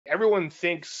everyone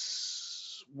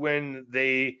thinks when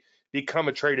they become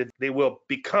a trader, they will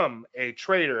become a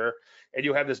trader, and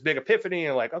you have this big epiphany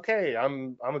and like, okay,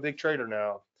 I'm a big trader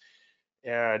now.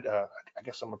 And I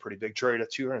guess I'm a pretty big trader,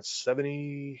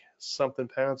 270 something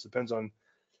pounds. Depends on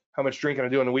how much drinking I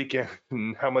do on the weekend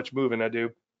and how much moving I do.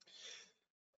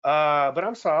 But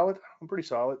I'm solid. I'm pretty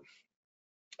solid.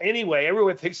 Anyway,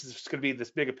 everyone thinks it's going to be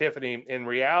this big epiphany. In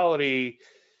reality,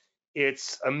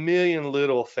 it's a million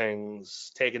little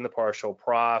things: taking the partial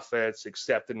profits,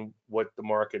 accepting what the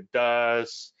market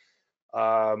does,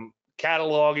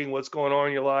 cataloging what's going on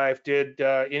in your life. Did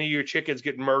any of your chickens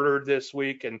get murdered this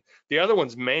week? And the other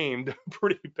one's maimed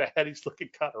pretty bad. He's looking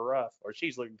kind of rough, or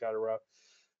she's looking kind of rough.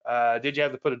 Did you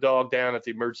have to put a dog down at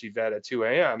the emergency vet at 2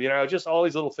 a.m.? You know, just all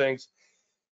these little things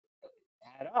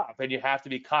add up, and you have to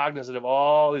be cognizant of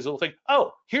all these little things.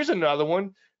 Oh, here's another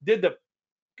one. Did the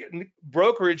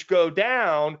brokerage go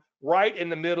down right in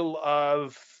the middle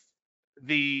of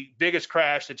the biggest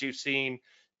crash that you've seen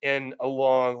in a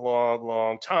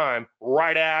long time,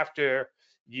 right after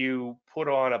you put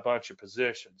on a bunch of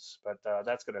positions? But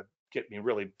that's going to get me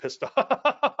really pissed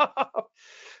off.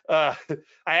 I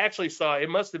actually saw, it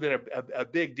must have been a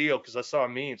big deal because I saw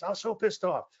memes. I was so pissed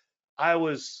off. I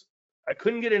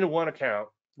couldn't get into one account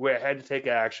where I had to take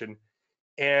action,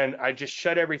 and I just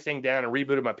shut everything down and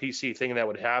rebooted my PC thinking that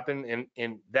would happen,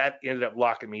 and that ended up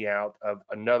locking me out of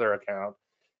another account,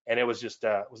 and it was just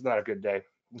it was not a good day.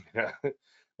 My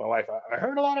wife, I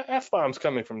heard a lot of F-bombs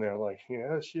coming from there. Like,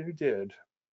 yes, you did.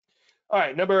 All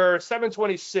right, number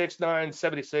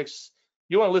 726,976.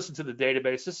 You want to listen to the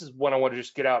database. This is one I want to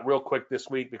just get out real quick this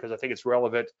week because I think it's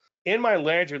relevant. In my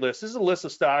Landry list, this is a list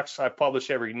of stocks I publish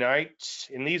every night,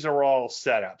 and these are all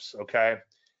setups, okay?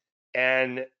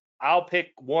 And I'll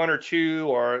pick one or two,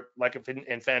 or like if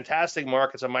in fantastic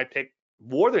markets, I might pick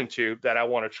more than two that I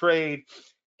want to trade,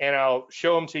 and I'll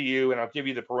show them to you, and I'll give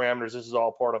you the parameters. This is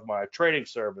all part of my trading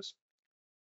service,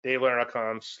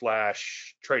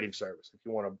 davelandry.com/trading service. If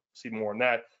you want to see more on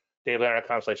that,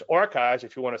 davelandry.com/archives.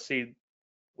 If you want to see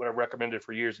what I've recommended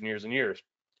for years and years and years.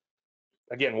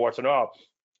 Again, warts and all.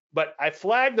 But I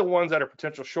flagged the ones that are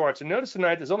potential shorts, and notice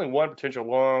tonight there's only one potential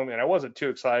long, and I wasn't too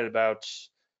excited about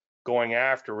going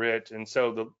after it. And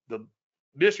so the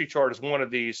mystery chart is one of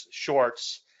these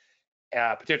shorts,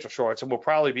 potential shorts, and we'll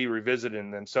probably be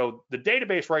revisiting them. So the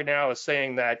database right now is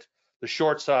saying that the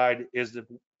short side is the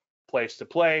place to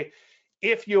play.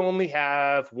 If you only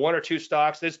have one or two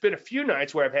stocks, there's been a few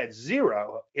nights where I've had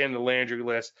zero in the Landry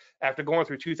list after going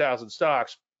through 2,000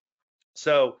 stocks.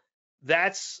 So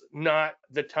that's not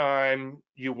the time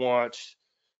you want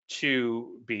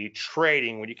to be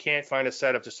trading when you can't find a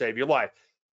setup to save your life.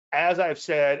 As I've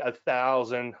said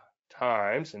 1,000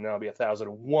 times, and that'll be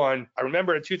 1,001. I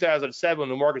remember in 2007 when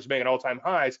the market was making all-time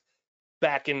highs,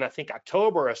 back in I think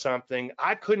October or something,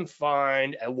 I couldn't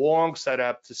find a long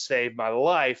setup to save my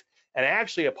life, and I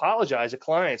actually apologized to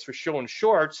clients for showing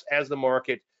shorts as the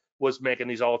market was making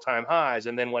these all-time highs.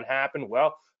 And then what happened?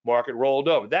 Well, market rolled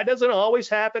over. That doesn't always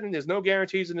happen, and there's no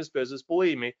guarantees in this business,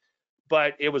 believe me.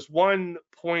 But it was one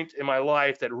point in my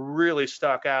life that really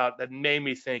stuck out that made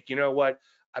me think, you know what?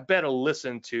 I better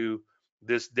listen to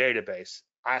this database.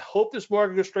 I hope this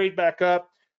market goes straight back up.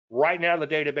 Right now, the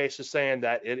database is saying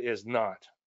that it is not.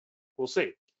 We'll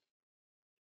see.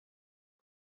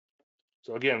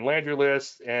 So again, Landry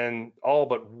list and all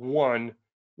but one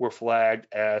were flagged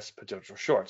as potential shorts.